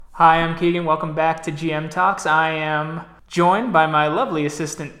Hi, I'm Keegan. Welcome back to GM Talks. I am joined by my lovely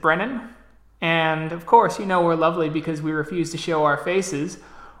assistant, Brennan. And of course, you know we're lovely because we refuse to show our faces.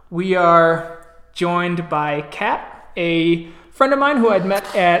 We are joined by Kat, a friend of mine who I'd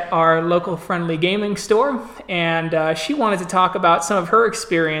met at our local friendly gaming store. And she wanted to talk about some of her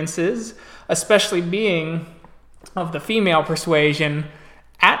experiences, especially being of the female persuasion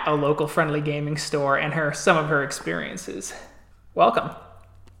at a local friendly gaming store and some of her experiences. Welcome.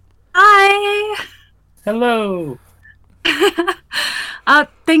 Hi! Hello!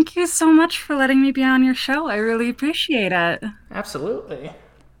 Thank you so much for letting me be on your show. I really appreciate it. Absolutely.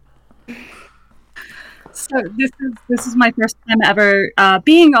 So this is my first time ever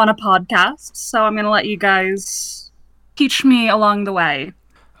being on a podcast, so I'm going to let you guys teach me along the way.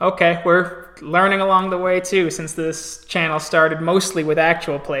 Okay, we're learning along the way too, since this channel started mostly with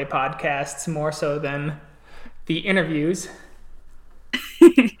actual play podcasts, more so than the interviews.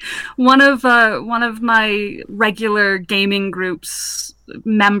 One of my regular gaming group's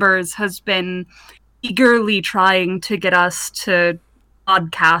members has been eagerly trying to get us to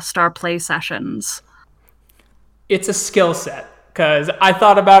podcast our play sessions. It's a skill set, because I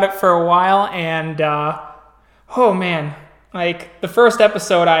thought about it for a while, and oh man, like the first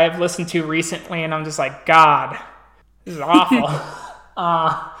episode I have listened to recently, and I'm just like, God, this is awful.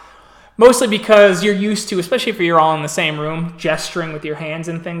 Mostly because you're used to, especially if you're all in the same room, gesturing with your hands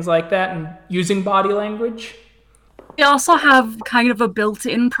and things like that and using body language. We also have kind of a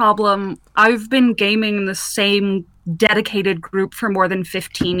built-in problem. I've been gaming in the same dedicated group for more than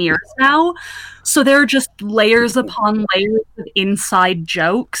 15 years now, so there are just layers upon layers of inside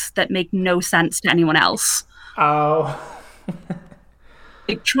jokes that make no sense to anyone else. Oh.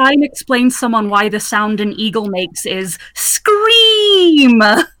 Like, try and explain to someone why the sound an eagle makes is scream!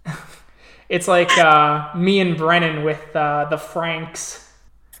 It's like me and Brennan with the Franks.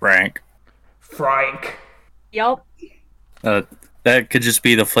 Frank. Yup. That could just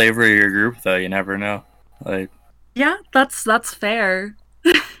be the flavor of your group, though. You never know. Yeah, that's fair.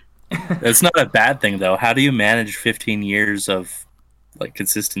 It's not a bad thing, though. How do you manage 15 years of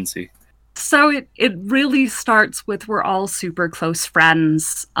consistency? So it really starts with we're all super close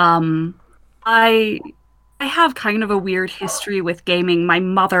friends. I have kind of a weird history with gaming. My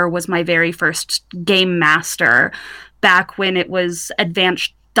mother was my very first game master back when it was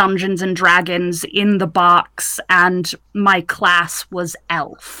Advanced Dungeons and Dragons in the box, and my class was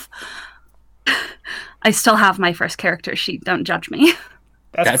Elf. I still have my first character sheet, don't judge me.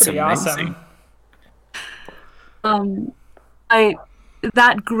 That's pretty amazing. Awesome.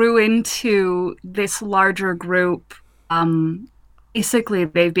 That grew into this larger group. Basically,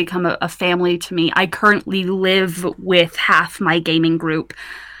 they've become a family to me. I currently live with half my gaming group,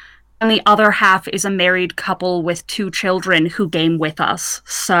 and the other half is a married couple with 2 children who game with us.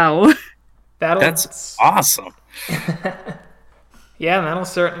 So that's awesome. Yeah, that'll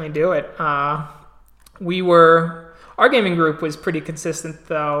certainly do it. Our gaming group was pretty consistent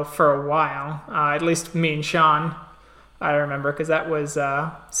though for a while. At least me and Sean, I remember, because that was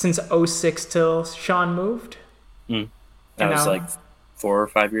since 2006 till Sean moved. That was like 4 or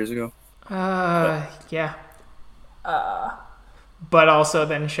 5 years ago. Yeah. But also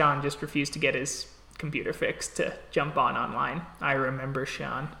then Sean just refused to get his computer fixed to jump online. I remember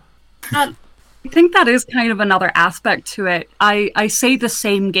Sean. I think that is kind of another aspect to it. I say the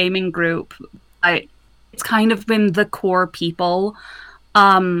same gaming group. It's kind of been the core people.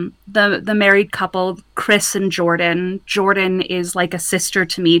 The married couple, Chris and Jordan. Jordan is like a sister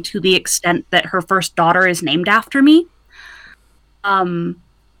to me to the extent that her first daughter is named after me. And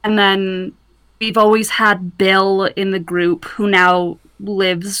then we've always had Bill in the group, who now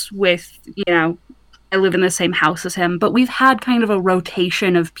lives with, I live in the same house as him, but we've had kind of a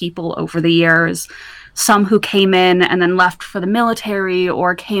rotation of people over the years. Some who came in and then left for the military,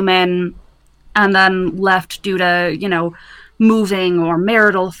 or came in and then left due to, moving or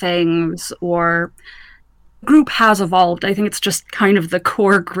marital things, or the group has evolved. I think it's just kind of the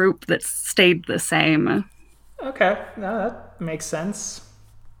core group that's stayed the same. Okay, no, that makes sense.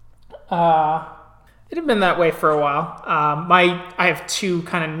 It had been that way for a while. I have 2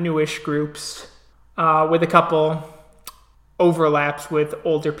 kind of newish groups with a couple overlaps with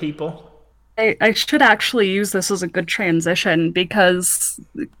older people. I should actually use this as a good transition, because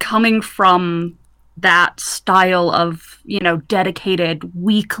coming from that style of, dedicated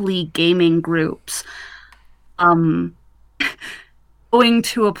weekly gaming groups, going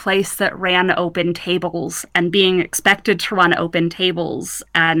to a place that ran open tables and being expected to run open tables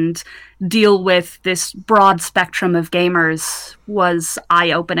and deal with this broad spectrum of gamers was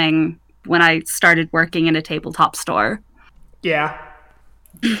eye-opening when I started working in a tabletop store. Yeah.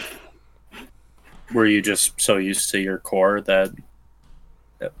 Were you just so used to your core that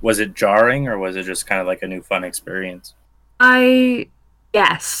was it jarring, or was it just kind of like a new fun experience?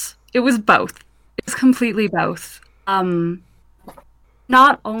 Yes, it was both. It's completely both.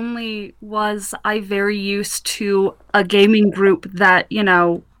 Not only was I very used to a gaming group that,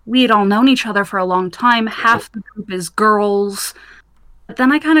 we had all known each other for a long time, half the group is girls, but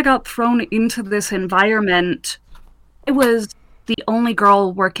then I kind of got thrown into this environment. I was the only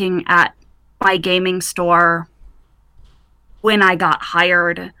girl working at my gaming store when I got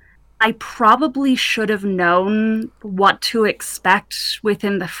hired. I probably should have known what to expect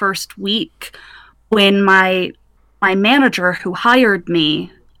within the first week when my manager who hired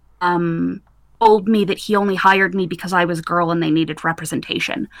me told me that he only hired me because I was a girl and they needed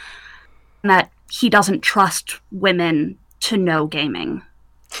representation, and that he doesn't trust women to know gaming.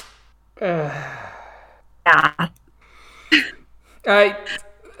 Yeah.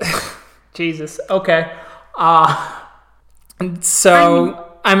 Jesus. Okay.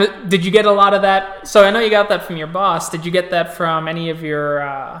 So did you get a lot of that? So I know you got that from your boss. Did you get that from any of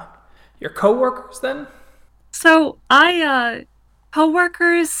your coworkers then? So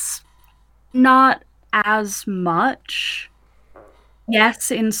coworkers, not as much.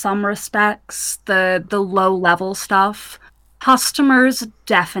 Yes, in some respects, the low level stuff. Customers,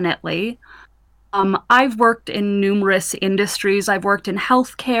 definitely. I've worked in numerous industries. I've worked in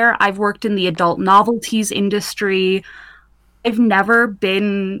healthcare. I've worked in the adult novelties industry. I've never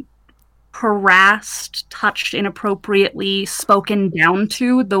been harassed, touched inappropriately, spoken down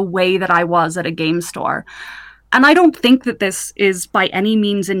to the way that I was at a game store. And I don't think that this is by any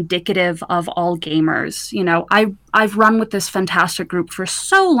means indicative of all gamers. I've run with this fantastic group for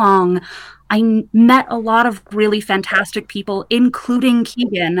so long. I met a lot of really fantastic people, including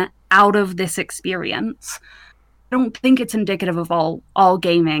Keegan, out of this experience. I don't think it's indicative of all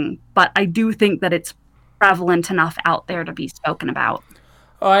gaming, but I do think that it's prevalent enough out there to be spoken about.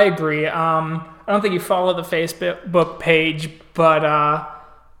 Oh, I agree. I don't think you follow the Facebook page, but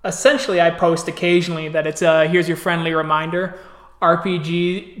essentially I post occasionally that it's here's your friendly reminder. The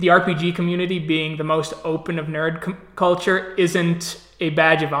RPG community being the most open of nerd culture isn't a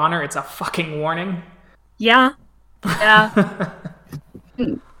badge of honor. It's a fucking warning. Yeah.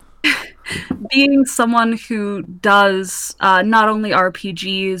 Being someone who does not only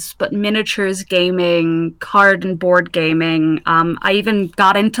RPGs, but miniatures gaming, card and board gaming, I even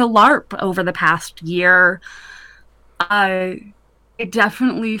got into LARP over the past year. I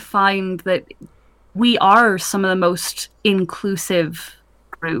definitely find that we are some of the most inclusive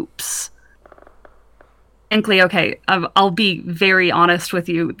groups. Frankly, okay, I'll be very honest with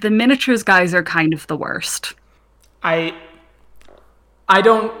you. The miniatures guys are kind of the worst. I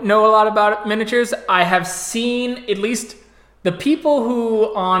don't know a lot about miniatures. I have seen at least the people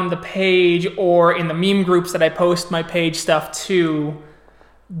who on the page or in the meme groups that I post my page stuff to,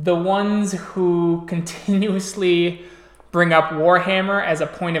 the ones who continuously bring up Warhammer as a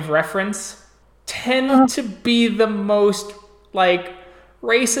point of reference tend to be the most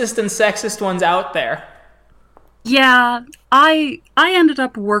racist and sexist ones out there. Yeah, I ended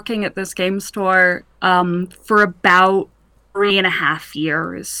up working at this game store for about 3.5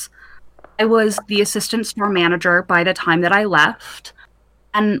 years. I was the assistant store manager by the time that I left,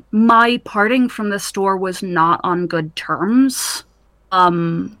 and my parting from the store was not on good terms.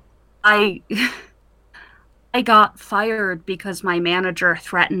 I got fired because my manager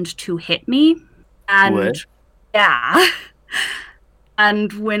threatened to hit me, and what? Yeah.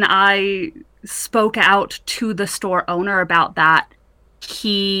 And when I spoke out to the store owner about that,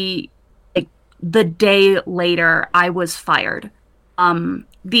 the day later, I was fired.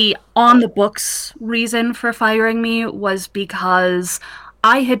 The on the books reason for firing me was because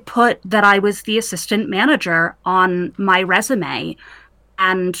I had put that I was the assistant manager on my resume,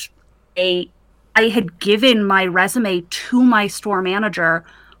 and I had given my resume to my store manager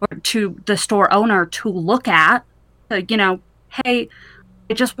or to the store owner to look at, hey,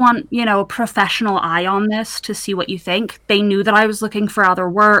 I just want, a professional eye on this to see what you think. They knew that I was looking for other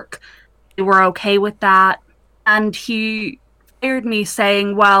work. They were okay with that. And he fired me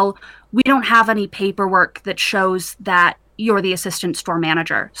saying, well, we don't have any paperwork that shows that you're the assistant store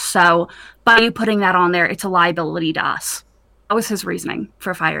manager. So by you putting that on there, it's a liability to us. That was his reasoning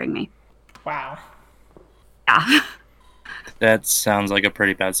for firing me. Wow. Yeah. That sounds like a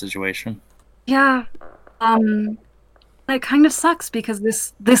pretty bad situation. Yeah. It kind of sucks because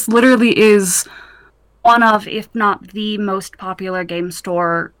this literally is one of, if not the most popular game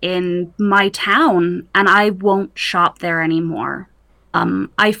store in my town, and I won't shop there anymore.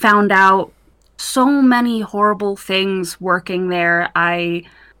 I found out so many horrible things working there. I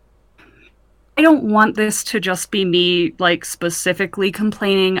don't want this to just be me, like, specifically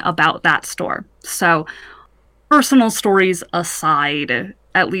complaining about that store. So, personal stories aside,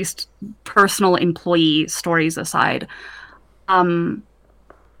 at least personal employee stories aside, it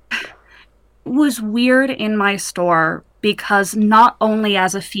was weird in my store because not only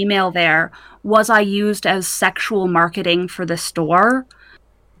as a female there was I used as sexual marketing for the store,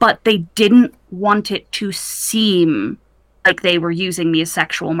 but they didn't want it to seem like they were using me as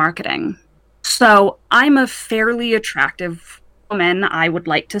sexual marketing. So I'm a fairly attractive woman, I would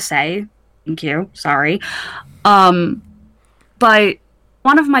like to say. Thank you. Sorry. But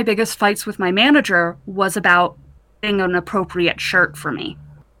one of my biggest fights with my manager was about getting an appropriate shirt for me.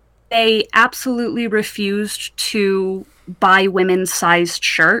 They absolutely refused to buy women's sized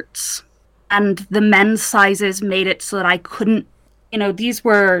shirts, and the men's sizes made it so that I couldn't, these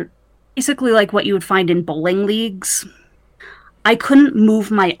were basically like what you would find in bowling leagues. I couldn't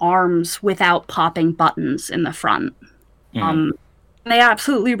move my arms without popping buttons in the front. Mm. They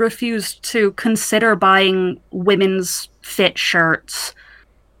absolutely refused to consider buying women's fit shirts,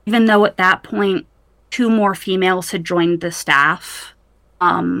 even though at that point 2 more females had joined the staff.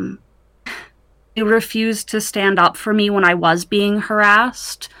 They refused to stand up for me when I was being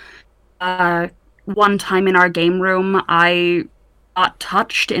harassed. One time in our game room, I got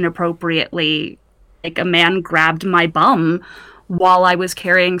touched inappropriately. Like, a man grabbed my bum while I was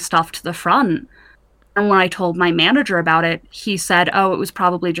carrying stuff to the front. And when I told my manager about it, he said, "Oh, it was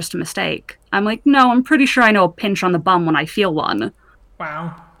probably just a mistake." I'm like, "No, I'm pretty sure I know a pinch on the bum when I feel one."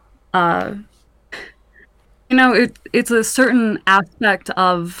 Wow. It's a certain aspect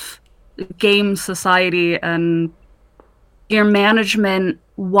of game society and your management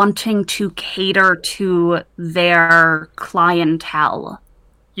wanting to cater to their clientele.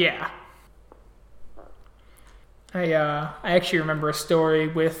 Yeah. I actually remember a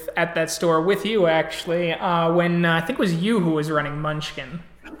story at that store with you, actually, when I think it was you who was running Munchkin.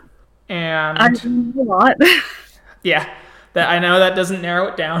 And I know a lot. Yeah, I know that doesn't narrow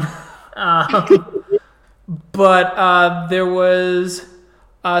it down. But there was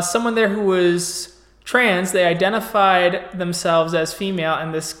someone there who was trans. They identified themselves as female,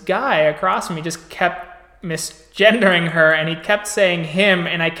 and this guy across from me just kept misgendering her, and he kept saying him,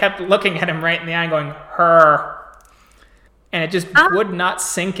 and I kept looking at him right in the eye going, her. And it just would not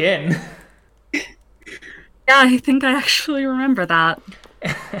sink in. Yeah, I think I actually remember that.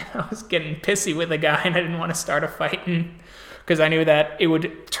 I was getting pissy with the guy, and I didn't want to start a fight because I knew that it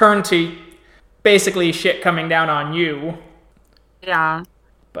would turn to basically shit coming down on you. Yeah.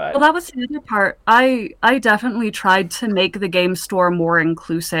 But well, that was the other part. I definitely tried to make the game store more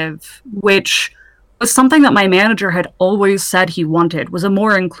inclusive, which was something that my manager had always said he wanted, was a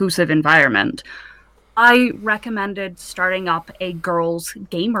more inclusive environment. I recommended starting up a girls'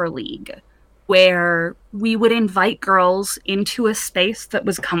 gamer league where we would invite girls into a space that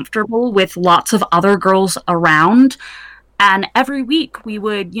was comfortable with lots of other girls around. And every week we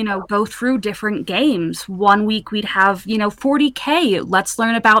would, go through different games. One week we'd have, 40K. Let's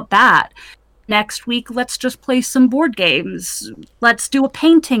learn about that. Next week, let's just play some board games. Let's do a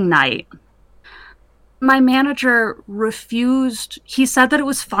painting night. My manager refused. He said that it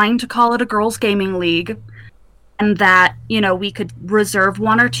was fine to call it a girls' gaming league and that, we could reserve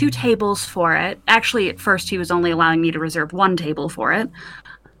 1 or 2 tables for it. Actually, at first, he was only allowing me to reserve 1 table for it.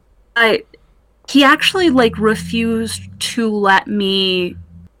 He actually, refused to let me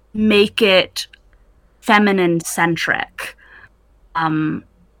make it feminine-centric. I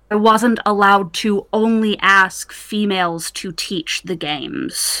wasn't allowed to only ask females to teach the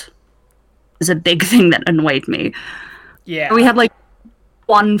games. Is a big thing that annoyed me. Yeah. We had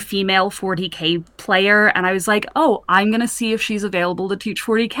 1 female 40K player, and I was like, "Oh, I'm gonna see if she's available to teach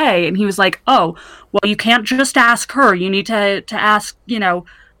 40K." And he was like, "Oh, well, you can't just ask her. You need to ask, a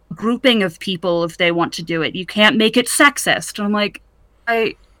grouping of people if they want to do it. You can't make it sexist." And I'm like,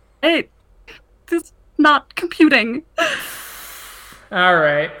 this is not computing. All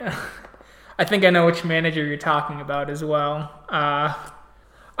right. I think I know which manager you're talking about as well.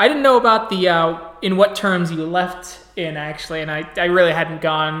 I didn't know about the in what terms you left in, actually, and I really hadn't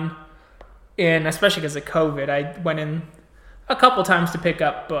gone in, especially because of COVID. I went in a couple times to pick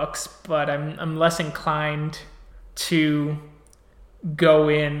up books, but I'm less inclined to go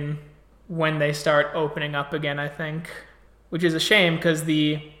in when they start opening up again, I think, which is a shame because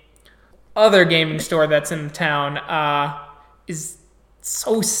the other gaming store that's in the town is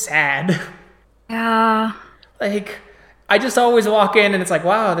so sad. Yeah. I just always walk in and it's like,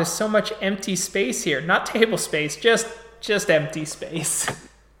 wow, there's so much empty space here. Not table space, just empty space.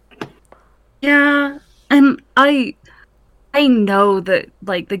 Yeah, and I know that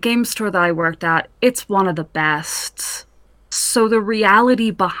like the game store that I worked at, it's one of the best. So the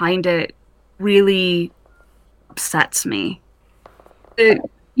reality behind it really upsets me. It,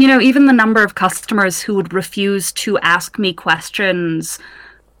 even the number of customers who would refuse to ask me questions,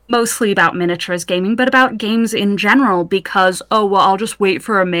 mostly about miniatures gaming, but about games in general, because, oh, well, I'll just wait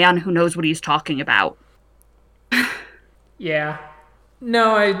for a man who knows what he's talking about. Yeah.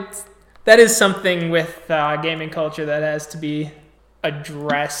 No, that is something with gaming culture that has to be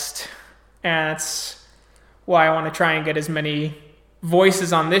addressed. And that's why I want to try and get as many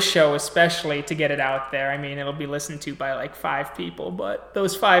voices on this show, especially to get it out there. I mean, it'll be listened to by like 5 people, but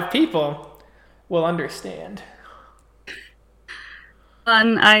those 5 people will understand.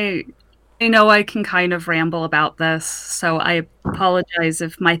 And I know I can kind of ramble about this, so I apologize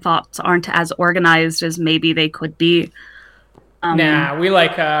if my thoughts aren't as organized as maybe they could be. Nah, we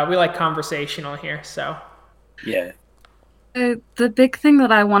like conversational here, so. Yeah. The big thing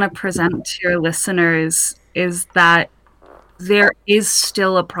that I want to present to your listeners is that there is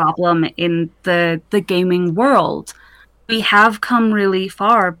still a problem in the gaming world. We have come really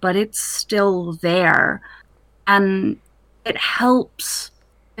far, but it's still there. And it helps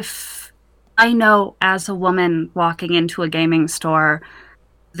if I know as a woman walking into a gaming store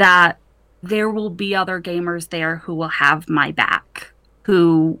that there will be other gamers there who will have my back,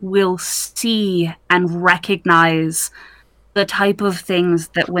 who will see and recognize the type of things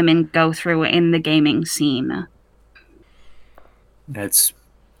that women go through in the gaming scene. It's just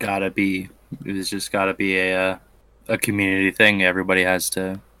gotta be a community thing. Everybody has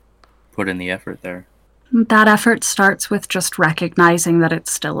to put in the effort there. That effort starts with just recognizing that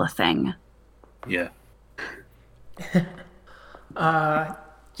it's still a thing. Yeah.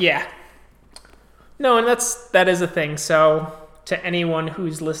 Yeah. No, and that is a thing. So to anyone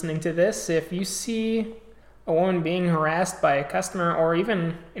who's listening to this, if you see a woman being harassed by a customer or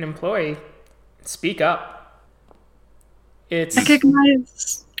even an employee, speak up. It's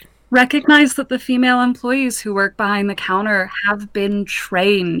Recognize that the female employees who work behind the counter have been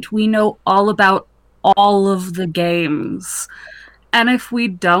trained. We know all about all of the games. And if we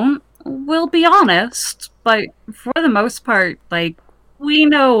don't, we'll be honest. But for the most part, like, we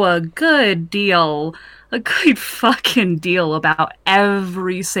know a good fucking deal about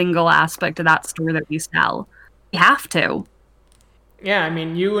every single aspect of that store that we sell. We have to. Yeah, I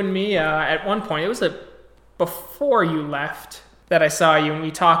mean, you and me, at one point, it was before you left that I saw you, and we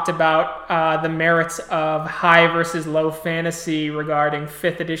talked about the merits of high versus low fantasy regarding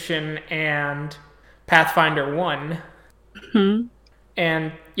 5th edition and Pathfinder 1. Mm-hmm.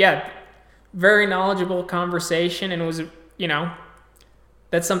 And yeah, very knowledgeable conversation, and it was,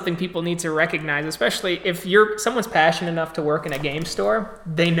 that's something people need to recognize, especially if someone's passionate enough to work in a game store,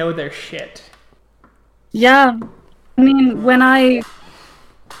 they know their shit. Yeah. I mean, when I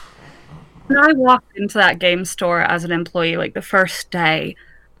walked into that game store as an employee, like the first day,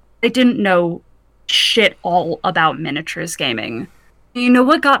 I didn't know shit all about miniatures gaming. You know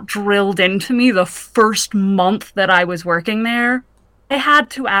what got drilled into me the first month that I was working there? I had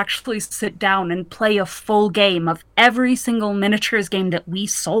to actually sit down and play a full game of every single miniatures game that we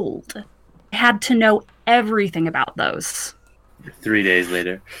sold. I had to know everything about those. 3 days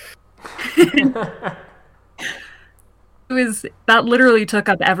later. That literally took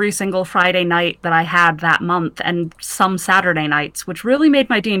up every single Friday night that I had that month and some Saturday nights, which really made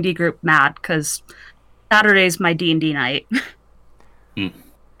my D&D group mad because Saturday's my D&D night. I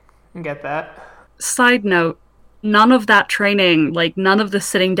get that. Side note, none of that training, like none of the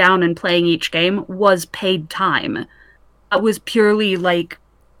sitting down and playing each game was paid time. That was purely like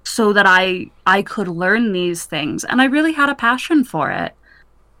so that I could learn these things, and I really had a passion for it.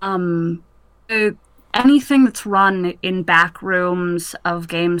 Anything that's run in back rooms of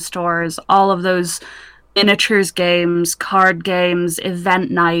game stores, all of those miniatures games, card games,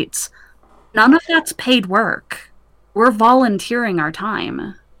 event nights, none of that's paid work. We're volunteering our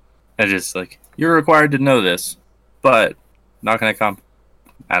time. I just you're required to know this, but not gonna come.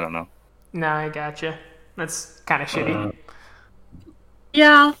 I don't know. No, I gotcha. That's kind of shitty.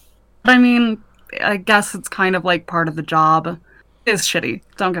 Yeah, I mean, I guess it's kind of like part of the job. It's shitty,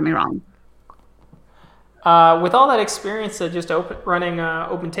 don't get me wrong. With all that experience of just running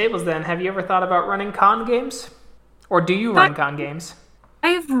open tables, then, have you ever thought about running con games? Or do you run con games?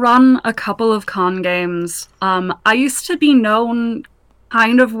 I've run a couple of con games. I used to be known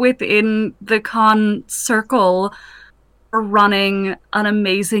kind of within the con circle for running an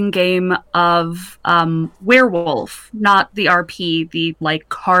amazing game of Werewolf, not the RP, the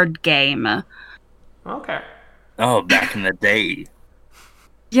card game. Okay. Oh, back in the day.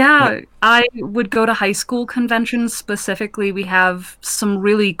 Yeah, I would go to high school conventions specifically. We have some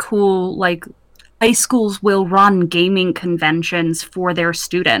really cool, like, high schools will run gaming conventions for their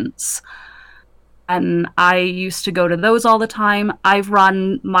students. And I used to go to those all the time. I've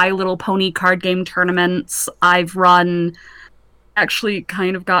run My Little Pony card game tournaments. Actually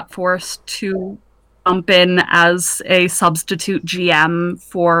kind of got forced to jump in as a substitute GM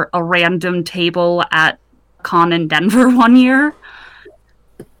for a random table at a con in Denver one year.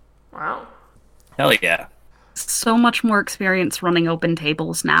 Wow. Hell yeah. So much more experience running open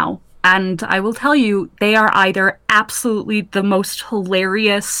tables now. And I will tell you, they are either absolutely the most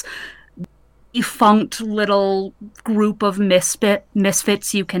hilarious, defunct little group of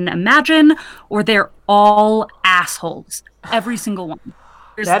misfits you can imagine, or they're all assholes. Every single one.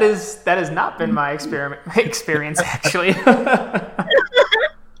 That has not been my experience, actually.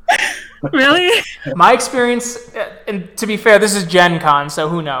 Really? My experience, and to be fair, this is Gen Con, so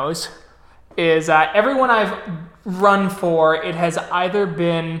who knows, is everyone I've run for, it has either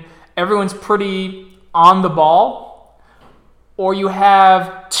been everyone's pretty on the ball, or you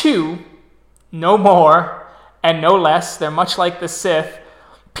have two, no more, and no less, they're much like the Sith,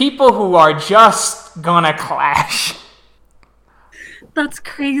 people who are just gonna clash. That's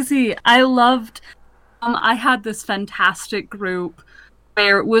crazy. I loved, I had this fantastic group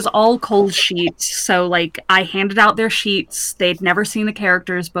where it was all cold sheets. So, like, I handed out their sheets. They'd never seen the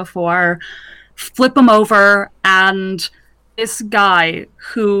characters before. Flip them over, and this guy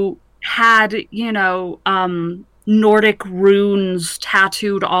who had, Nordic runes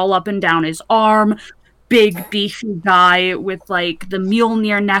tattooed all up and down his arm, big, beefy guy with, like, the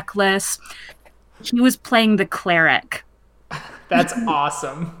Mjolnir necklace. He was playing the cleric. That's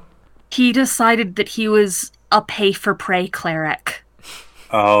awesome. He decided that he was a pay-for-prey cleric.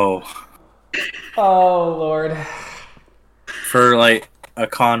 Oh. Oh, Lord. For, like, a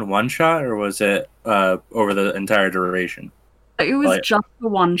con one-shot, or was it over the entire duration? It was just the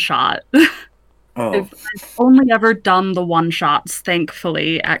one-shot. Oh. I've only ever done the one-shots,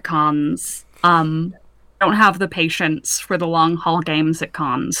 thankfully, at cons. Don't have the patience for the long-haul games at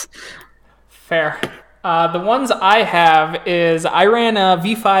cons. Fair. The ones I have is I ran a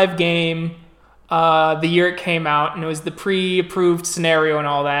V5 game the year it came out, and it was the pre-approved scenario and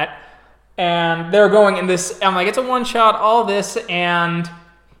all that. And they're going in this, I'm like, it's a one-shot, all this, and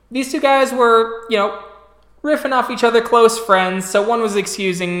these two guys were, riffing off each other, close friends, so one was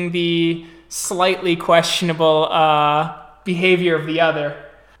excusing the slightly questionable behavior of the other.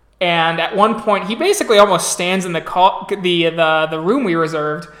 And at one point, he basically almost stands in the room we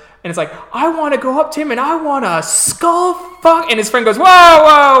reserved, and it's like, I want to go up to him and I want to skull fuck. And his friend goes, whoa,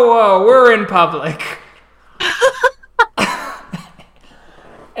 whoa, whoa, we're in public.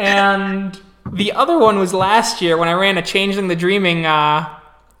 And the other one was last year when I ran a Changeling the Dreaming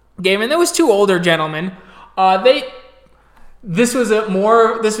game, and there was two older gentlemen. This was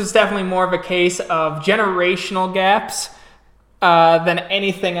definitely more of a case of generational gaps than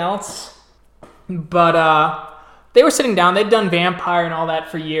anything else. But they were sitting down. They'd done vampire and all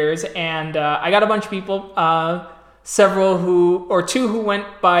that for years, and I got a bunch of people, two who went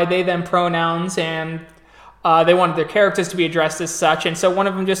by they them pronouns, and they wanted their characters to be addressed as such. And so one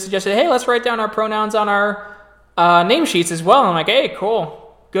of them just suggested, hey, let's write down our pronouns on our name sheets as well. And I'm like, hey,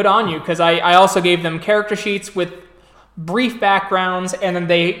 cool, good on you, because I also gave them character sheets with brief backgrounds, and then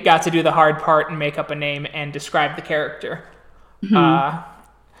they got to do the hard part and make up a name and describe the character.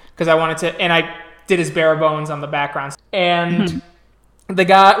 Because I wanted to, and I did his bare bones on the backgrounds. And the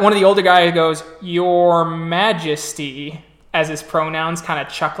guy, one of the older guys goes, Your Majesty, as his pronouns, kind of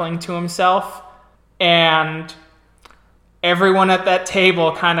chuckling to himself. And everyone at that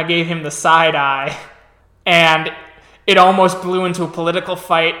table kind of gave him the side eye. And it almost blew into a political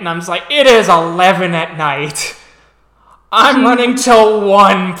fight. And I'm just like, it is 11 at night. I'm running till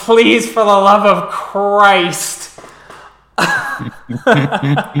 1. Please, for the love of Christ.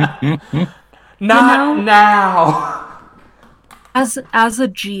 Not now. As a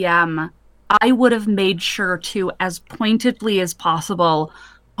GM, I would have made sure to, as pointedly as possible,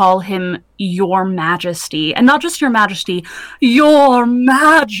 call him Your Majesty. And not just Your Majesty, Your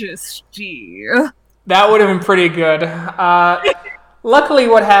Majesty. That would have been pretty good. Luckily,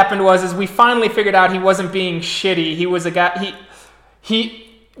 what happened was we finally figured out he wasn't being shitty. He was a guy.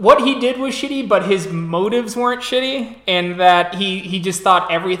 What he did was shitty, but his motives weren't shitty, and that he just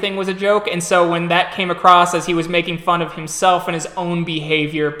thought everything was a joke. And so when that came across as he was making fun of himself and his own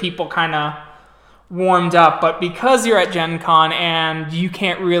behavior, people kind of warmed up. But because you're at Gen Con and you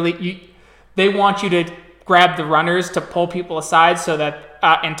can't really, they want you to grab the runners to pull people aside so that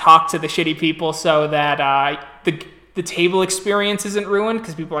and talk to the shitty people so that the table experience isn't ruined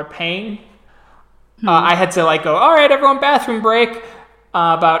because people are paying. I had to like go, all right, everyone, bathroom break.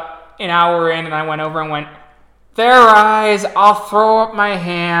 About an hour in, and I went over and went, their eyes, I'll throw up my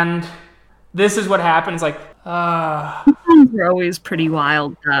hand. This is what happens. Like, They're always pretty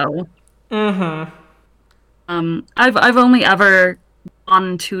wild, though. I've only ever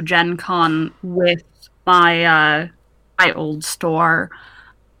gone to Gen Con with my old store,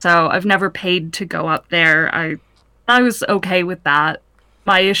 so I've never paid to go up there. I was okay with that.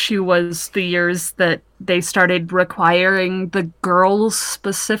 My issue was the years that they started requiring the girls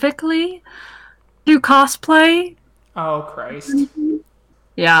specifically do cosplay. oh Christ.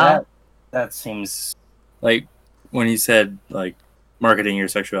 Yeah. That seems like when you said like marketing your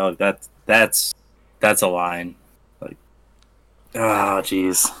sexuality, that's a line. Like, oh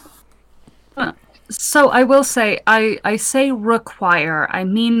jeez. So I will say, I say require, I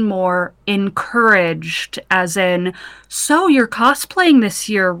mean more encouraged, as in, so you're cosplaying this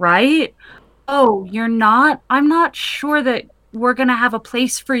year, right? Oh, you're not? I'm not sure that we're gonna have a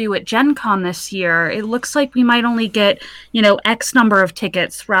place for you at Gen Con this year. It looks like we might only get, X number of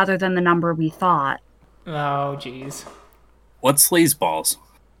tickets rather than the number we thought. Oh, jeez. What's sleazeballs?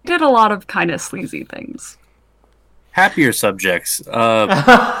 Did a lot of kind of sleazy things. Happier subjects.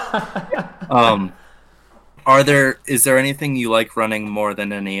 Is there anything you like running more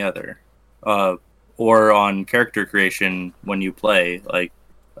than any other? Or on character creation when you play? Like,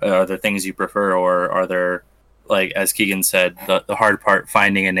 are there things you prefer, or are there, like, as Keegan said, the hard part,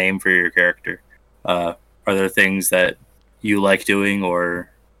 finding a name for your character? Are there things that you like doing or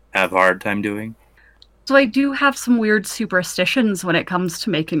have a hard time doing? So I do have some weird superstitions when it comes to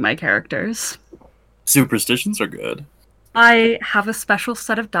making my characters. Superstitions are good. I have a special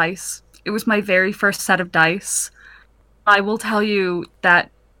set of dice. It was my very first set of dice. I will tell you that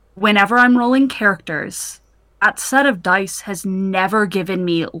whenever I'm rolling characters, that set of dice has never given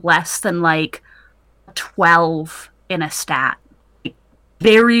me less than like 12 in a stat.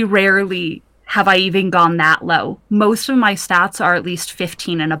 Very rarely have I even gone that low. Most of my stats are at least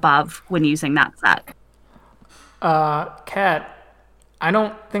 15 and above when using that set. Kat, I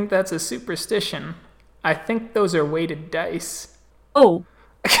don't think that's a superstition. I think those are weighted dice. Oh,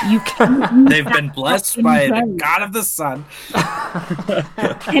 you can. They've been blessed by the god of the sun.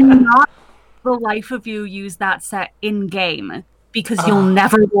 Cannot, for the life of you, use that set in game because you'll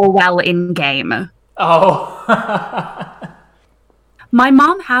never roll well in game. Oh. My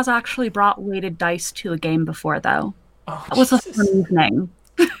mom has actually brought weighted dice to a game before, though. Oh, that was a fun evening.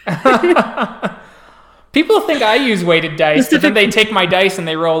 People think I use weighted dice, but then they take my dice and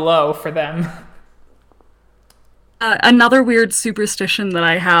they roll low for them. Another weird superstition that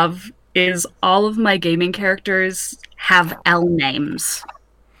I have is all of my gaming characters have L names.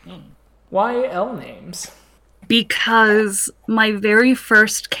 Why L names? Because my very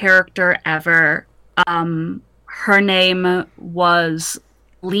first character ever, her name was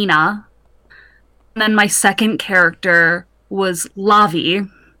Lena. And then my second character was Lavi.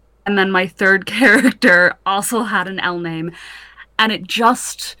 And then my third character also had an L name. And it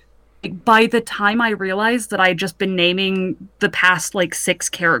just, by the time I realized that I'd just been naming the past, 6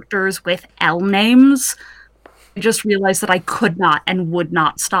 characters with L names, I just realized that I could not and would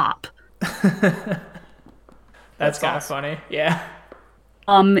not stop. That's kind of funny, yeah.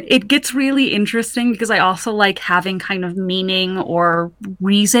 It gets really interesting because I also like having kind of meaning or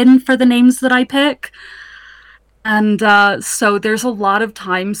reason for the names that I pick. And so there's a lot of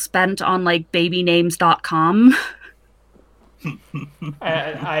time spent on babynames.com.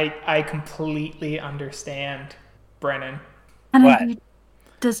 I completely understand, Brennan. And what?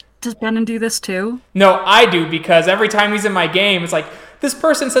 Does Brennan do this too? No, I do, because every time he's in my game, it's like, this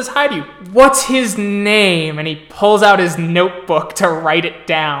person says hi to you. What's his name? And he pulls out his notebook to write it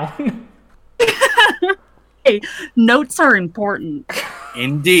down. Hey, notes are important.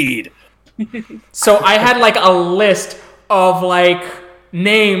 Indeed. So I had a list of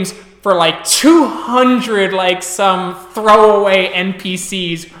names for 200 some throwaway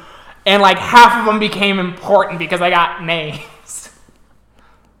NPCs, and half of them became important because I got names.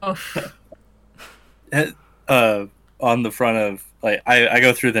 On the front of I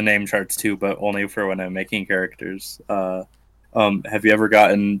go through the name charts too, but only for when I'm making characters. Have you ever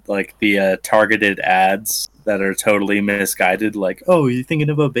gotten the targeted ads that are totally misguided? Oh, you thinking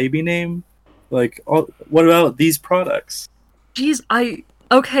of a baby name? Oh, what about these products? Jeez,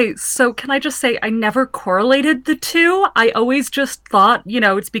 okay, so can I just say I never correlated the two? I always just thought,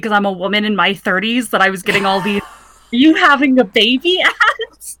 it's because I'm a woman in my 30s that I was getting all these, are you having a baby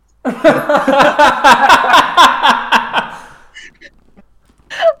ads?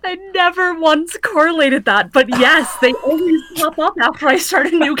 I I never once correlated that, but yes, they always pop up after I start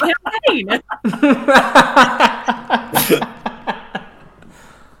a new campaign.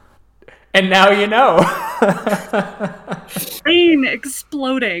 And now you know. Brain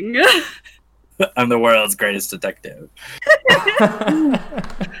exploding. I'm the world's greatest detective.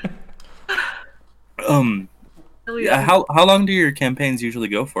 How long do your campaigns usually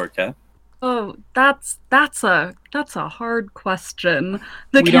go for, Kat? Oh, that's a hard question.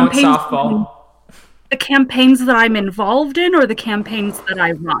 We don't softball. The campaigns that I'm involved in, or the campaigns that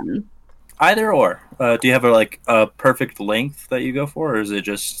I run? Either or. Do you have a perfect length that you go for, or is it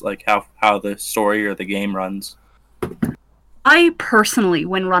just like how the story or the game runs? I personally,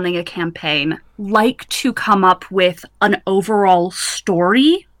 when running a campaign, like to come up with an overall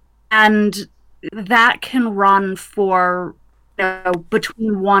story, and that can run for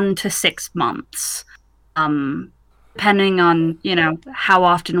between 1 to 6 months, depending on how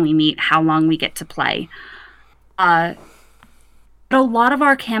often we meet, how long we get to play. But a lot of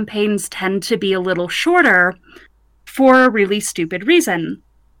our campaigns tend to be a little shorter for a really stupid reason.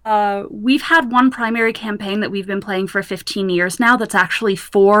 We've had one primary campaign that we've been playing for 15 years now that's actually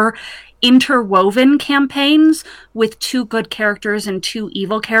 4 interwoven campaigns with 2 good characters and 2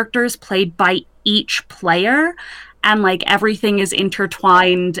 evil characters played by each player, and everything is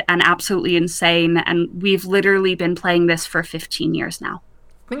intertwined and absolutely insane, and we've literally been playing this for 15 years now.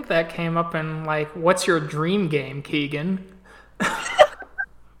 I think that came up in what's your dream game, Keegan?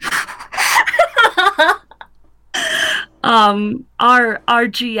 Our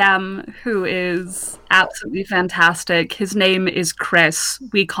GM, who is absolutely fantastic, his name is Chris.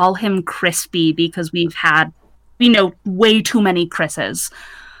 We call him Crispy because we know way too many Chris's.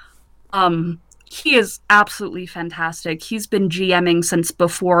 He is absolutely fantastic. He's been GMing since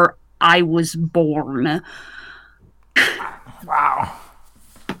before I was born. Wow.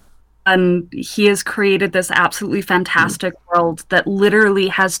 And he has created this absolutely fantastic world that literally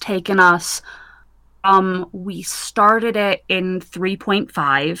has taken us. We started it in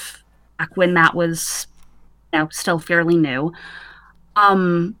 3.5, back when that was still fairly new.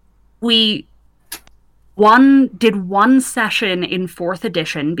 We did one session in 4th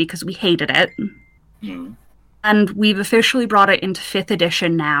edition because we hated it. Mm. And we've officially brought it into 5th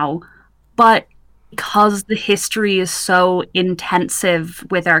edition now. But because the history is so intensive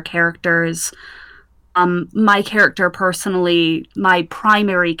with our characters, my character personally, my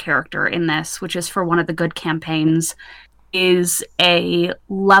primary character in this, which is for one of the good campaigns, is a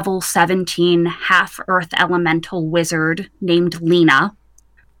level 17 half-earth elemental wizard named Lena.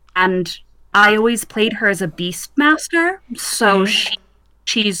 And I always played her as a beastmaster, so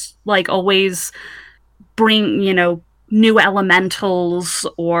she's always bring, new elementals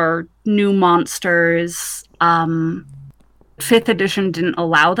or new monsters. 5th edition didn't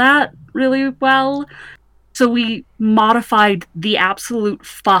allow that really well, so we modified the absolute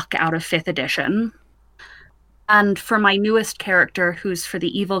fuck out of 5th edition. And for my newest character, who's for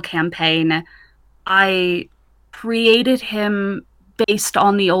the evil campaign, I created him based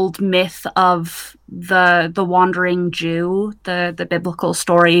on the old myth of the wandering Jew, the biblical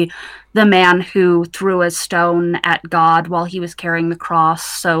story, the man who threw a stone at God while he was carrying the cross,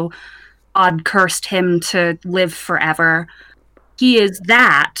 so God cursed him to live forever. He is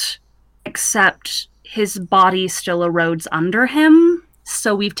that, except his body still erodes under him,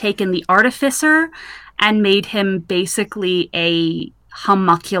 so we've taken the artificer and made him basically a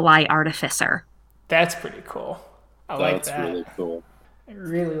homunculi artificer. That's pretty cool. I like that. That's really cool. I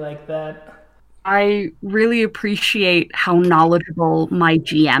really like that. I really appreciate how knowledgeable my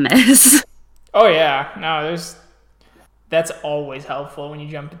GM is. Oh yeah, no, that's always helpful when you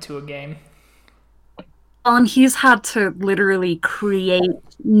jump into a game. And he's had to literally create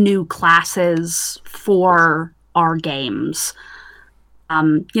new classes for our games.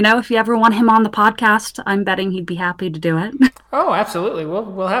 If you ever want him on the podcast, I'm betting he'd be happy to do it. Oh, absolutely.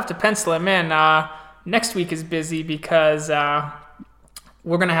 We'll have to pencil him in. Next week is busy because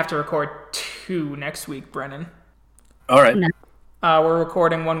we're going to have to record 2 next week, Brennan. All right. We're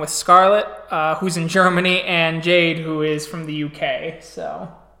recording one with Scarlett, who's in Germany, and Jade, who is from the UK.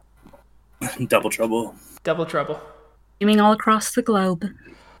 So Double trouble. Streaming all across the globe.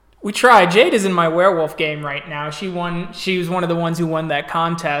 We tried. Jade is in my werewolf game right now. She was one of the ones who won that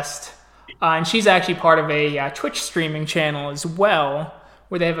contest. And she's actually part of a Twitch streaming channel as well,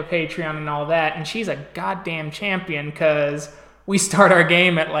 where they have a Patreon and all that. And she's a goddamn champion because we start our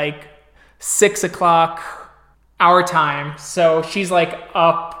game at 6 o'clock our time. So she's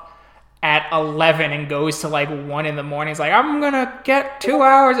up at 11 and goes to 1 in the morning. It's I'm going to get 2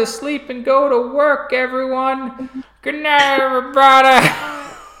 hours of sleep and go to work, everyone. Good night, everybody.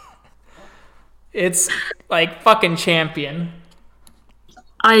 It's like fucking champion.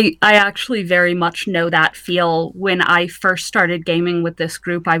 I actually very much know that feel. When I first started gaming with this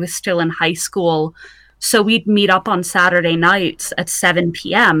group, I was still in high school. So we'd meet up on Saturday nights at 7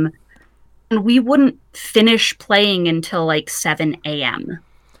 p.m. and we wouldn't finish playing until like 7 a.m.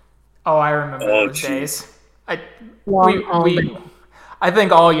 Oh, I remember those geez. days. I Long I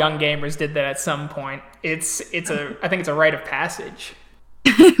think all young gamers did that at some point. I think it's a rite of passage.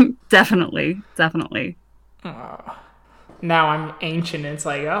 Definitely. Now I'm ancient and it's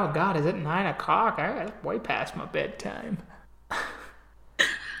like, oh god, is it 9 o'clock? That's way past my bedtime.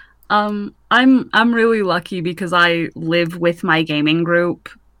 I'm really lucky because I live with my gaming group,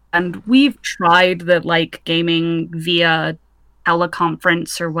 and we've tried the like gaming via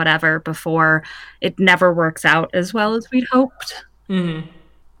teleconference or whatever before. It never works out as well as we'd hoped.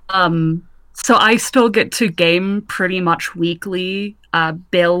 So I still get to game pretty much weekly.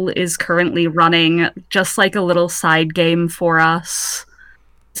 Bill is currently running just like a little side game for us.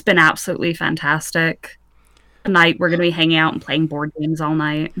 It's been absolutely fantastic. Tonight we're going to be hanging out and playing board games all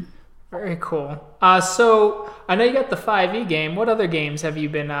night. Very cool. So I know you got the 5e game. What other games have you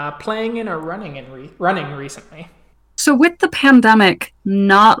been playing in or running recently? So with the pandemic,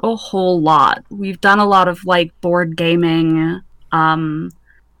 not a whole lot. We've done a lot of like board gaming, and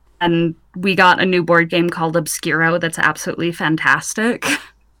we got a new board game called Obscuro that's absolutely fantastic.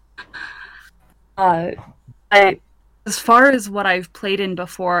 As far as what I've played in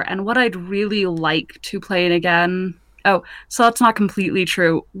before and what I'd really like to play in again. Oh, so that's not completely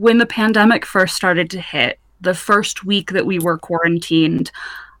true. When the pandemic first started to hit, the first week that we were quarantined,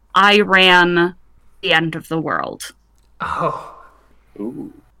 I ran The End of the World. Oh.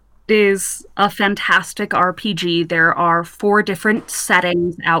 Ooh. It is a fantastic RPG. There are 4 different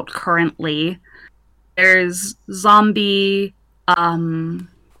settings out currently. There's zombie,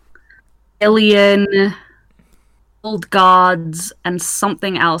 alien, old gods, and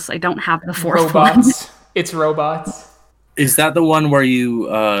something else. I don't have the 4th Robots. one. It's robots. Is that the one where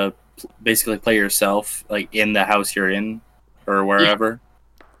you basically play yourself, like in the house you're in, or wherever?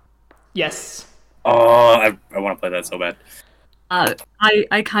 Yes. Oh, I want to play that so bad.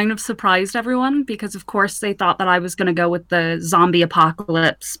 I kind of surprised everyone because, of course, they thought that I was going to go with the zombie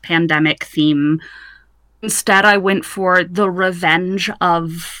apocalypse pandemic theme. Instead, I went for the revenge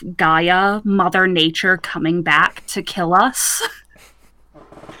of Gaia, Mother Nature, coming back to kill us.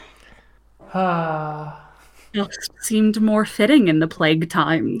 Just seemed more fitting in the plague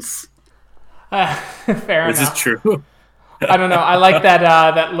times. Fair enough. This is true. I don't know. I like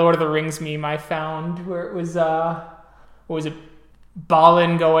that Lord of the Rings meme I found where it was what was it?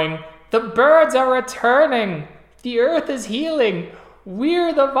 Balin going, "The birds are returning. The earth is healing.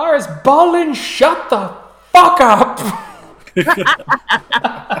 We're the virus." Balin, shut the fuck up.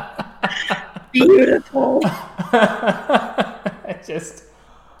 Beautiful. It just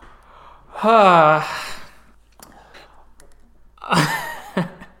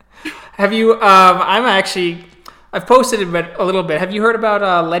Have you I've posted it a little bit. Have you heard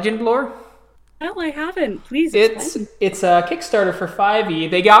about Legend Lore? No, I haven't. Please explain. It's a Kickstarter for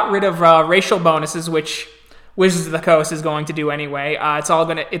 5e. They got rid of racial bonuses, which Wizards of the Coast is going to do anyway. It's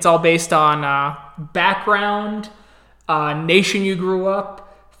all based on background, nation you grew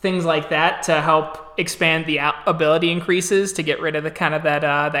up, things like that, to help expand the ability increases to get rid of the kind of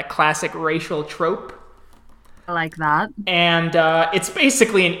that classic racial trope. I like that. And it's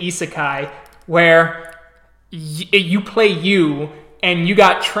basically an isekai where you play you, and you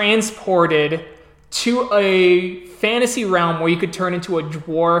got transported to a fantasy realm where you could turn into a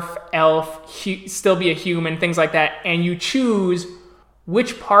dwarf, elf, still be a human, things like that, and you choose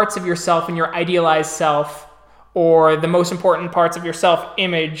which parts of yourself and your idealized self, or the most important parts of your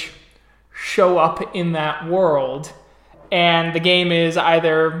self-image, show up in that world. And the game is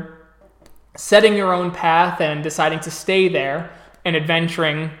either setting your own path and deciding to stay there and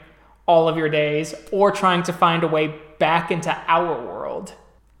adventuring all of your days, or trying to find a way back into our world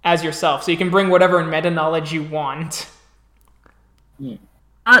as yourself. So you can bring whatever meta knowledge you want.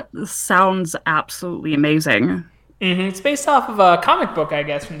 That sounds absolutely amazing. Mm-hmm. It's based off of a comic book, I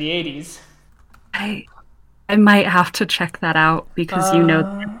guess, from the 80s. I might have to check that out because you know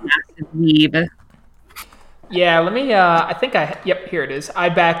that's a massive need. Yeah, let me yep, here it is. I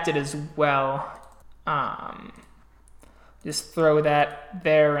backed it as well. Just throw that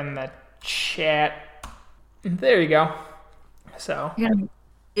there in the chat. There you go. So You're gonna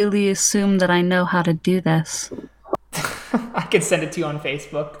really assume that I know how to do this. I can send it to you on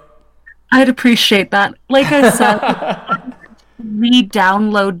Facebook. I'd appreciate that. Like I said,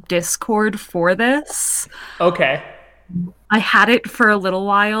 re-download Discord for this. Okay. I had it for a little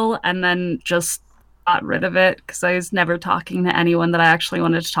while and then just got rid of it because I was never talking to anyone that I actually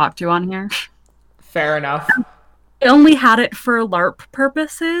wanted to talk to on here. Fair enough. I only had it for LARP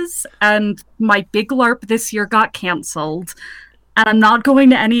purposes, and my big LARP this year got canceled, and I'm not going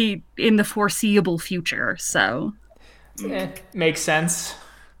to any in the foreseeable future, so. Makes sense,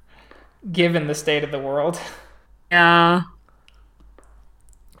 given the state of the world. Yeah.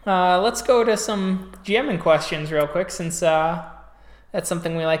 Let's go to some GMing questions real quick, since that's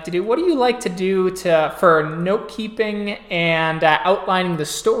something we like to do. What do you like to do for note keeping and outlining the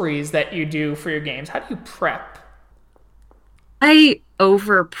stories that you do for your games? How do you prep? I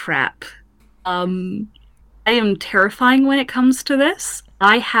over prep. I am terrifying when it comes to this.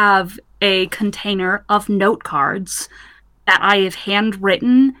 I have a container of note cards that I have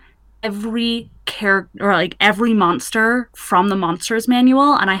handwritten every character, or like every monster from the monsters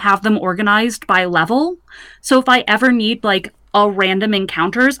manual, and I have them organized by level. So if I ever need like a random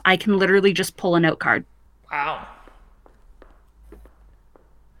encounters, I can literally just pull a note card. Wow.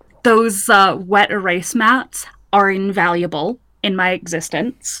 Those wet erase mats are invaluable in my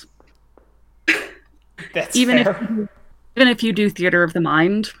existence. That's even fair. Even if you do theater of the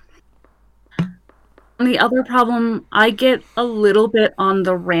mind. And the other problem, I get a little bit on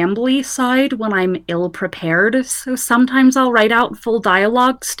the rambly side when I'm ill prepared, so sometimes I'll write out full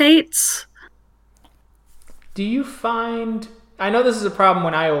dialogue states. Do you find... I know this is a problem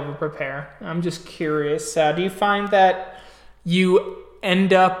when I over-prepare. I'm just curious. Do you find that you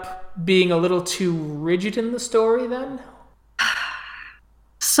end up being a little too rigid in the story then?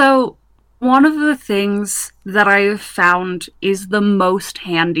 So, one of the things that I have found is the most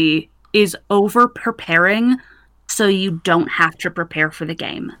handy is over-preparing so you don't have to prepare for the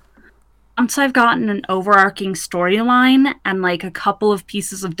game. Once I've gotten an overarching storyline and like a couple of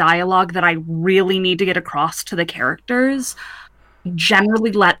pieces of dialogue that I really need to get across to the characters,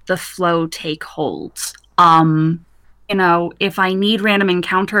 generally let the flow take hold. If I need random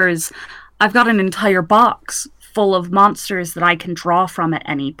encounters, I've got an entire box full of monsters that I can draw from at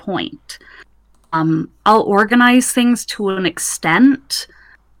any point. I'll organize things to an extent,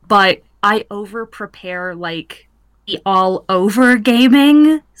 but I over-prepare like the all-over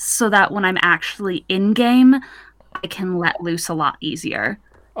gaming so that when I'm actually in-game, I can let loose a lot easier.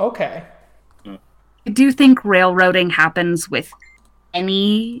 Okay. I do think railroading happens with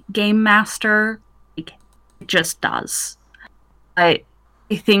any game master. Like, it just does. I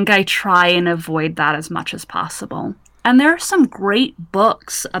think I try and avoid that as much as possible. And there are some great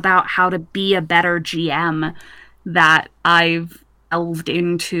books about how to be a better GM that I've delved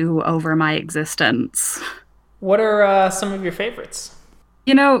into over my existence. What are some of your favorites?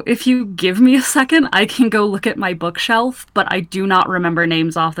 If you give me a second, I can go look at my bookshelf, but I do not remember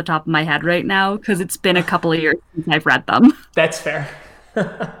names off the top of my head right now because it's been a couple of years since I've read them. That's fair.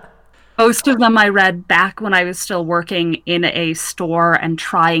 Most of them I read back when I was still working in a store and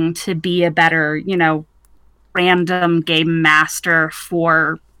trying to be a better, random game master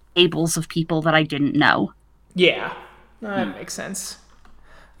for tables of people that I didn't know. Yeah, that makes sense.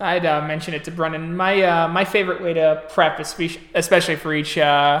 I'd mention it to Brennan. My favorite way to prep, especially for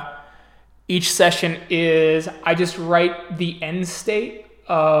each session, is I just write the end state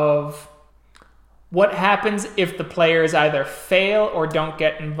of what happens if the players either fail or don't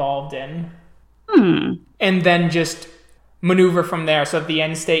get involved in. And then just maneuver from there so that the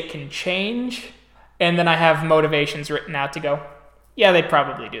end state can change. And then I have motivations written out to go, yeah, they'd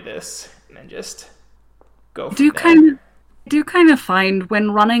probably do this. And then just go from there. I do kind of find when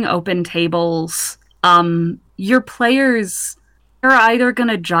running open tables, your players are either going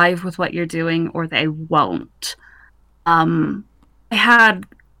to jive with what you're doing or they won't. I had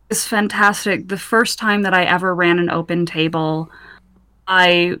this the first time that I ever ran an open table,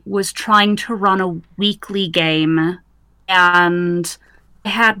 I was trying to run a weekly game, and I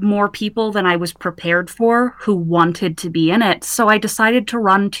had more people than I was prepared for who wanted to be in it, so I decided to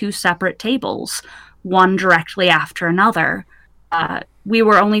run 2 separate tables, one directly after another. We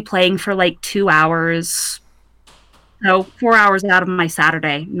were only playing for like 2 hours, so 4 hours out of my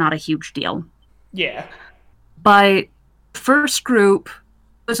Saturday, not a huge deal. Yeah. But first group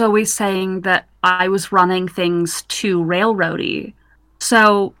was always saying that I was running things too railroady.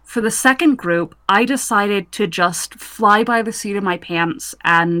 So for the second group, I decided to just fly by the seat of my pants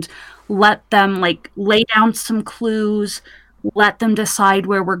and let them lay down some clues, let them decide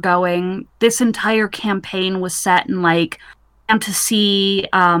where we're going. This entire campaign was set in fantasy,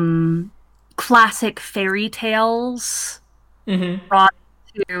 classic fairy tales brought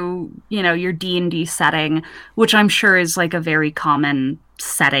to, your D&D setting, which I'm sure is a very common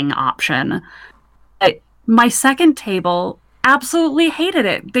setting option. my second table absolutely hated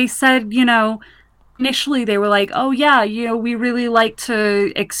it. They said, initially they were like, oh yeah, we really like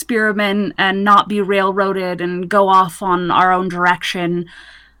to experiment and not be railroaded and go off on our own direction.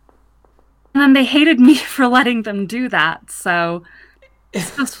 And then they hated me for letting them do that. So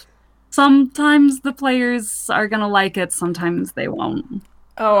it's just sometimes the players are gonna like it, sometimes they won't.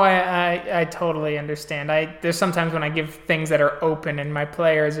 Oh, I totally understand. There's sometimes when I give things that are open and my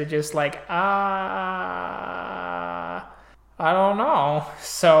players are just like, I don't know.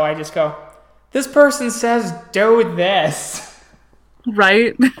 So I just go, this person says do this.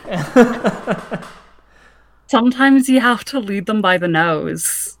 Right? Sometimes you have to lead them by the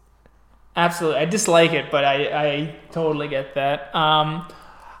nose. Absolutely. I dislike it, but I totally get that.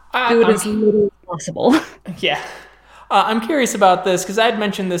 Do it as little as possible. Yeah. I'm curious about this because I'd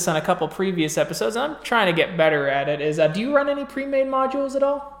mentioned this on a couple previous episodes. And I'm trying to get better at it. Do you run any pre-made modules at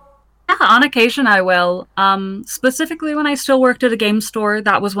all? Yeah, on occasion I will. Specifically when I still worked at a game store,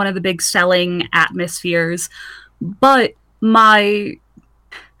 that was one of the big selling atmospheres. But my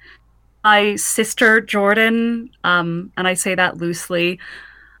sister Jordan, and I say that loosely,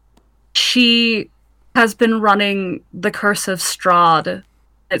 she has been running The Curse of Strahd.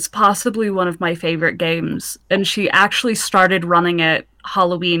 It's possibly one of my favorite games, and she actually started running it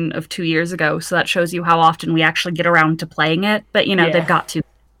Halloween of 2 years ago, so that shows you how often we actually get around to playing it, but they've got to.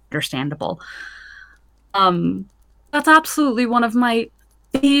 Understandable. That's absolutely one of my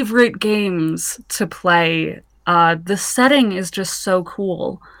favorite games to play. The setting is just so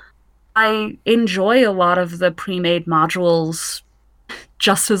cool. I enjoy a lot of the pre-made modules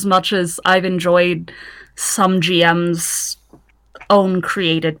just as much as I've enjoyed some GM's own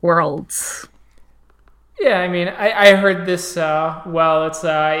created worlds. Yeah, I mean, I heard this.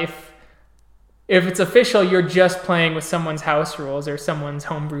 It's if it's official, you're just playing with someone's house rules or someone's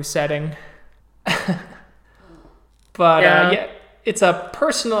homebrew setting. But yeah, it's a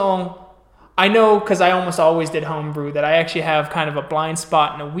personal. I know because I almost always did homebrew that I actually have kind of a blind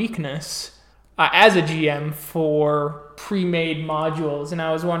spot and a weakness as a GM for pre-made modules, and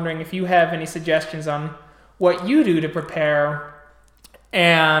I was wondering if you have any suggestions on what you do to prepare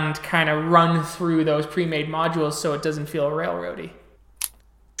and kind of run through those pre-made modules so it doesn't feel railroady.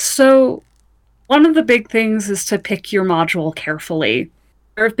 So, one of the big things is to pick your module carefully.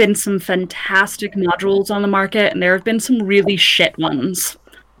 There have been some fantastic modules on the market, and there have been some really shit ones.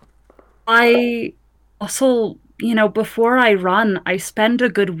 I also, before I run, I spend a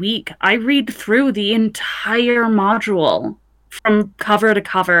good week. I read through the entire module from cover to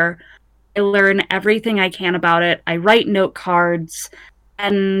cover. I learn everything I can about it. I write note cards.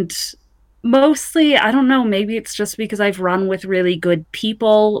 And mostly, I don't know, maybe it's just because I've run with really good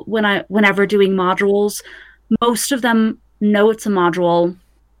people whenever doing modules. Most of them know it's a module.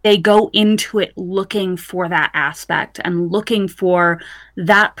 They go into it looking for that aspect and looking for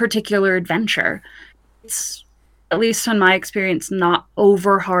that particular adventure. It's, at least in my experience, not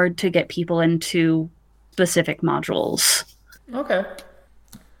over hard to get people into specific modules. Okay.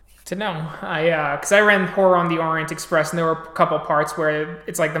 To know. Because I ran Horror on the Orient Express, and there were a couple parts where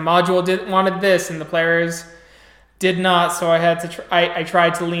it's like the module wanted this, and the players did not, so I had to. I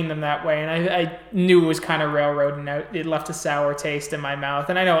tried to lean them that way, and I knew it was kind of railroad, and it left a sour taste in my mouth,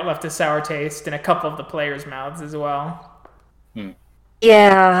 and I know it left a sour taste in a couple of the players' mouths as well.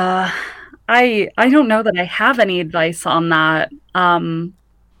 Yeah, I don't know that I have any advice on that. I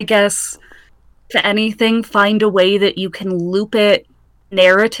guess, if anything, find a way that you can loop it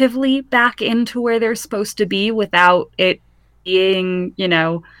narratively back into where they're supposed to be without it being,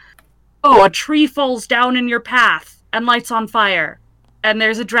 a tree falls down in your path and lights on fire and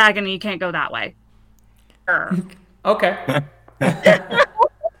there's a dragon and you can't go that way. Okay.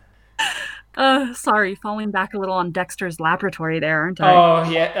 Sorry, falling back a little on Dexter's Laboratory there, aren't I? Oh,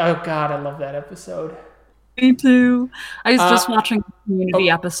 yeah. Oh, God, I love that episode. Me too. I was just watching a community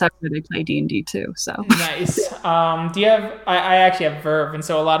episode where they play D&D too, so. Nice. Do you have... I actually have Verve, and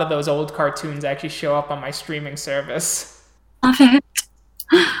so a lot of those old cartoons actually show up on my streaming service. Love it.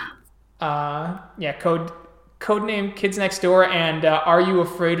 Codename Kids Next Door and Are You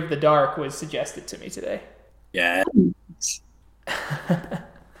Afraid of the Dark was suggested to me today. Yeah.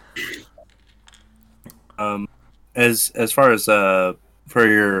 As far as for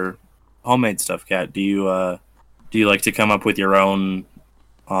your homemade stuff, Kat, do you like to come up with your own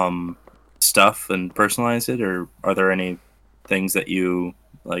stuff and personalize it, or are there any things that you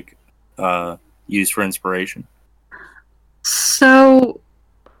like use for inspiration? So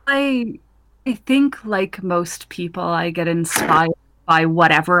I think, like most people, I get inspired by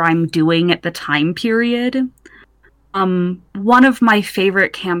whatever I'm doing at the time period. One of my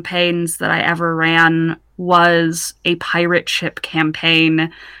favorite campaigns that I ever ran was a pirate ship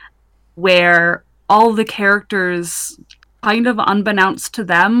campaign where all the characters, kind of unbeknownst to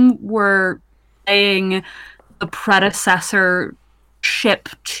them, were playing the predecessor ship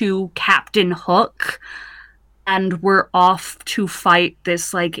to Captain Hook, and we're off to fight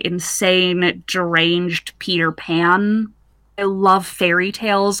this like insane, deranged Peter Pan. I love fairy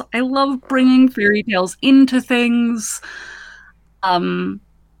tales. I love bringing fairy tales into things. Um,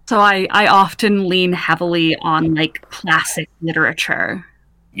 so I often lean heavily on like classic literature.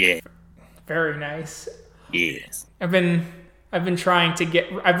 Yeah. Very nice. Yes. I've been trying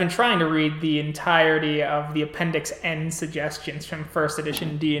to read the entirety of the Appendix N suggestions from first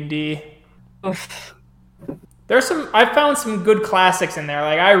edition D&D. I found some good classics in there.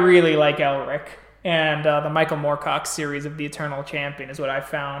 Like I really like Elric, and the Michael Moorcock series of the Eternal Champion is what I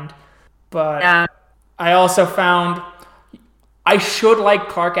found. But yeah. I also found I should like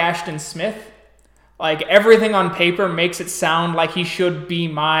Clark Ashton Smith. Like everything on paper makes it sound like he should be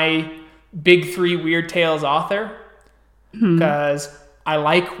my Big Three Weird Tales author. Because I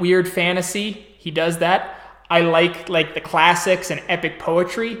like weird fantasy. He does that. I like the classics and epic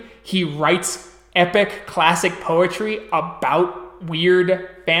poetry. He writes epic classic poetry about weird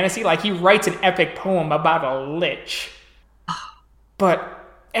fantasy. Like he writes an epic poem about a lich. But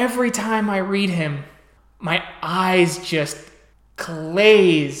every time I read him, my eyes just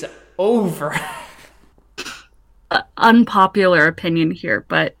glaze over. Unpopular opinion here,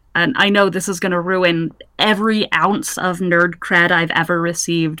 but and I know this is going to ruin every ounce of nerd cred I've ever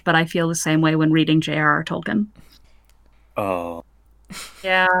received, but I feel the same way when reading J.R.R. Tolkien. Oh.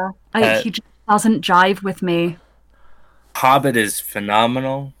 Yeah. He just doesn't jive with me. Hobbit is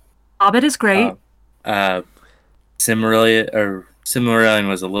phenomenal. Hobbit is great. Silmarillion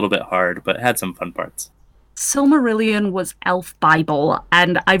was a little bit hard, but had some fun parts. Silmarillion was Elf Bible,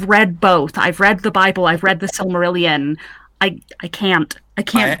 and I've read both. I've read the Bible, I've read the Silmarillion. I can't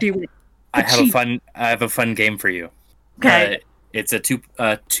do it. I have a fun game for you. Okay. It's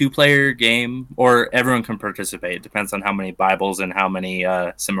a two-player game, or everyone can participate. It depends on how many Bibles and how many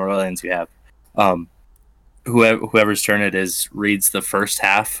Silmarillions you have. Whoever's turn it is reads the first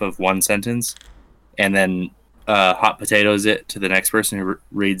half of one sentence, and then hot potatoes it to the next person who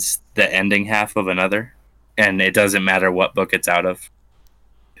reads the ending half of another. And it doesn't matter what book it's out of.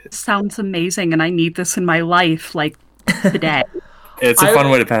 Sounds amazing, and I need this in my life, like, today. It's a fun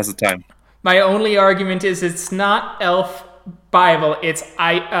way to pass the time. My only argument is it's not Elf Bible, it's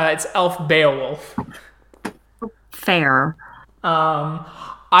Elf Beowulf. Fair.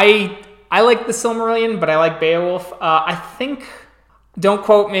 I like the Silmarillion, but I like Beowulf. I think, don't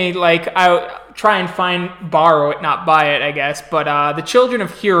quote me, like I try and borrow it, not buy it, I guess. But the Children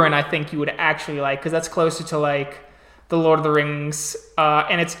of Hurin, I think you would actually like, because that's closer to like the Lord of the Rings,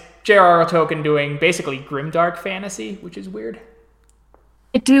 and it's J.R.R. Tolkien doing basically grimdark fantasy, which is weird.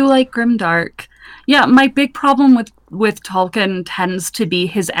 I do like grimdark. Yeah, my big problem with Tolkien tends to be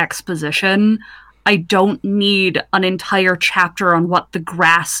his exposition. I don't need an entire chapter on what the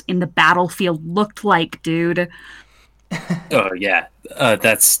grass in the battlefield looked like, dude. Oh, yeah.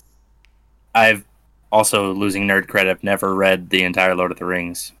 I've also, losing nerd credit, I've never read the entire Lord of the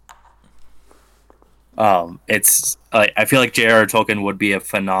Rings. I feel like J.R.R. Tolkien would be a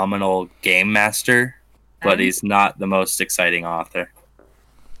phenomenal game master, but he's not the most exciting author.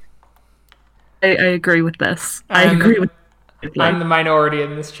 I agree with this. I'm the minority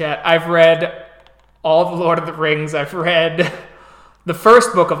in this chat. I've read all the Lord of the Rings. I've read the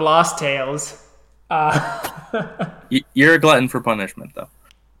first book of Lost Tales. You're a glutton for punishment, though.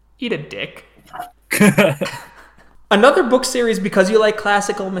 Eat a dick. Another book series, because you like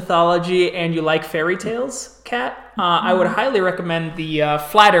classical mythology and you like fairy tales, Kat, I would highly recommend the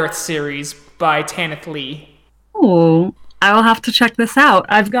Flat Earth series by Tanith Lee. Oh, I will have to check this out.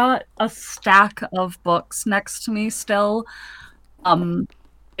 I've got a stack of books next to me still.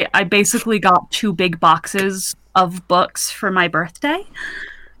 I basically got 2 big boxes of books for my birthday.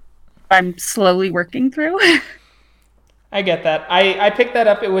 I'm slowly working through. I get that. I picked that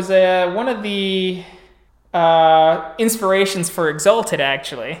up. It was one of the inspirations for Exalted,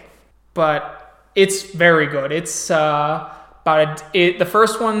 actually, but it's very good. It's the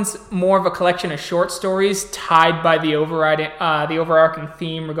first one's more of a collection of short stories tied by the overarching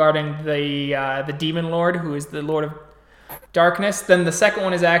theme regarding the Demon Lord, who is the Lord of Darkness. Then the second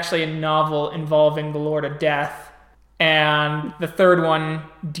one is actually a novel involving the Lord of Death, and the third one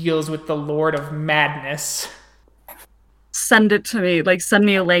deals with the Lord of Madness. Send it to me. Like, send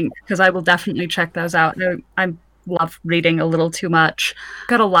me a link, because I will definitely check those out. I love reading a little too much.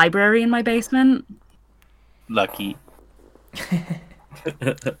 Got a library in my basement. Lucky.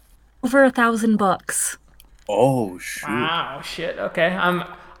 Over 1,000 books. Oh shoot! Wow, shit. Okay, I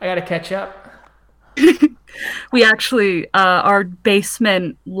gotta catch up. We actually, our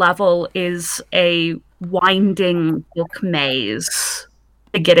basement level is a winding book maze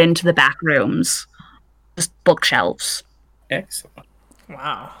to get into the back rooms. Just bookshelves. Excellent.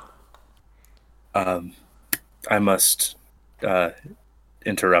 Wow. Um, I must uh,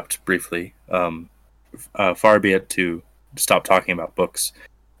 interrupt briefly. Far be it to stop talking about books,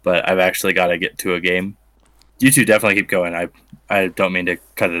 but I've actually got to get to a game. You two definitely keep going. I don't mean to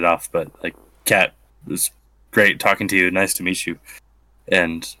cut it off, but like, Kat, it was great talking to you. Nice to meet you,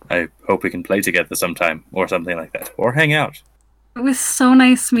 and I hope we can play together sometime or something like that, or hang out. It was so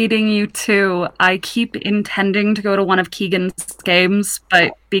nice meeting you too. I keep intending to go to one of Keegan's games,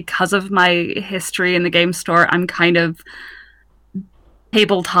 but because of my history in the game store, I'm kind of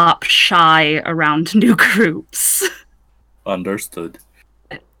tabletop shy around new groups. Understood.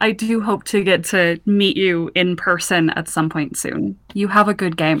 I do hope to get to meet you in person at some point soon. You have a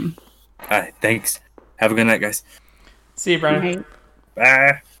good game. All right, thanks. Have a good night, guys. See you, Brennan.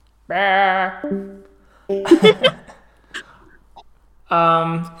 Bye. Bah.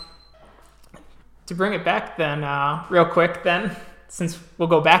 To bring it back then, real quick then, since we'll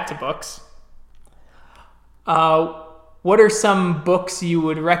go back to books. What are some books you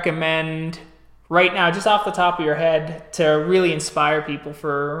would recommend right now, just off the top of your head, to really inspire people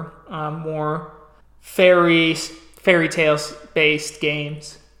for more fairy tales based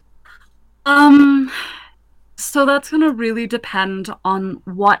games? So that's gonna really depend on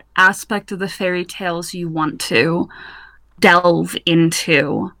what aspect of the fairy tales you want to delve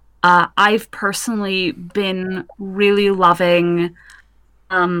into. I've personally been really loving.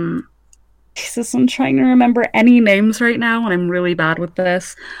 Jesus, I'm trying to remember any names right now, and I'm really bad with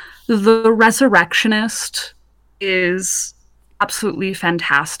this. The Resurrectionist is absolutely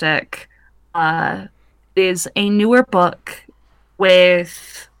fantastic. It is a newer book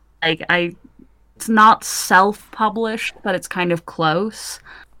with it's not self-published, but it's kind of close.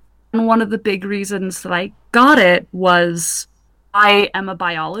 And one of the big reasons that I got it was I am a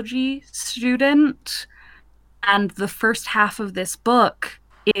biology student, and the first half of this book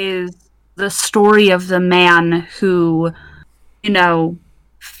is the story of the man who,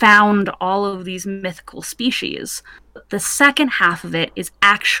 found all of these mythical species. The second half of it is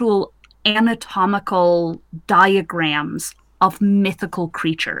actual anatomical diagrams of mythical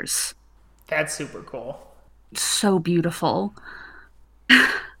creatures. That's super cool. So beautiful.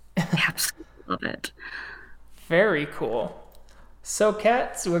 I absolutely love it. Very cool. So,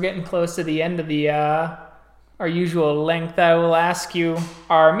 Kat, we're getting close to the end of the our usual length. I will ask you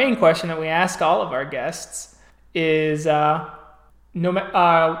our main question that we ask all of our guests is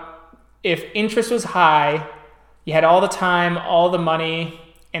if interest was high, you had all the time, all the money,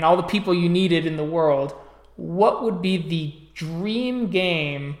 and all the people you needed in the world, what would be the dream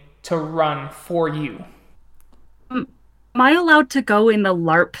game to run for you? Am I allowed to go in the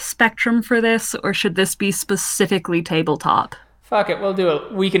LARP spectrum for this, or should this be specifically tabletop? Fuck it, we'll do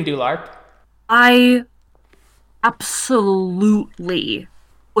it. We can do LARP. I absolutely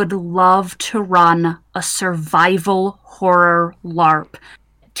would love to run a survival horror LARP.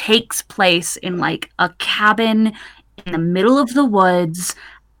 It takes place in like a cabin in the middle of the woods,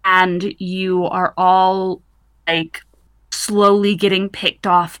 and you are all like slowly getting picked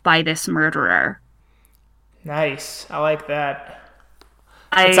off by this murderer. Nice. I like that.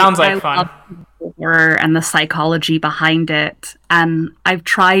 It sounds like fun. Love the horror and the psychology behind it. And I've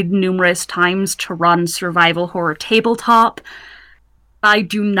tried numerous times to run survival horror tabletop. I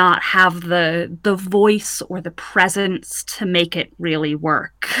do not have the voice or the presence to make it really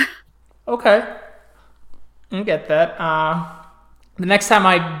work. Okay. I get that. The next time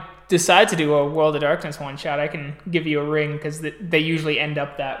I decide to do a World of Darkness one shot, I can give you a ring because they usually end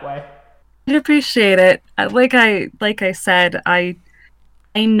up that way. I'd appreciate it. Like I said, I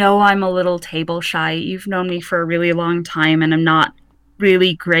know I'm a little table shy. You've known me for a really long time, and I'm not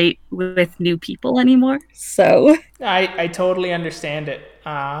really great with new people anymore. So I totally understand it.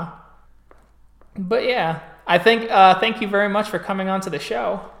 But yeah, I think thank you very much for coming on to the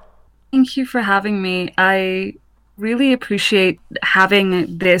show. thank you for having me. I really appreciate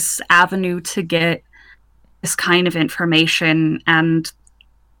having this avenue to get this kind of information and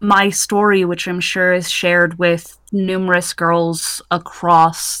my story, which I'm sure is shared with numerous girls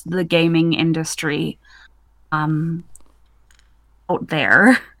across the gaming industry out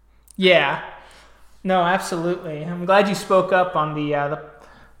there. Yeah. No, absolutely. I'm glad you spoke up on the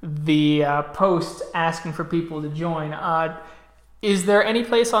post asking for people to join. Is there any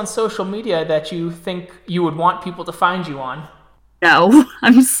place on social media that you think you would want people to find you on? No,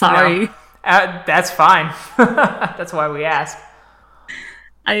 I'm sorry. No. That's fine. That's why we ask.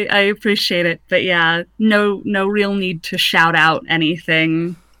 I appreciate it, but yeah, no real need to shout out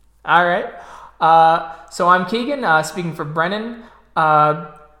anything. All right. So I'm Keegan, speaking for Brennan.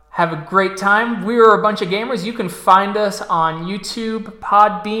 Have a great time. We are a bunch of gamers. You can find us on YouTube,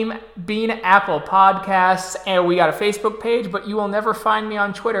 Podbean, Apple Podcasts, and we got a Facebook page, but you will never find me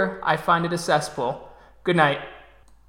on Twitter. I find it a cesspool. Good night.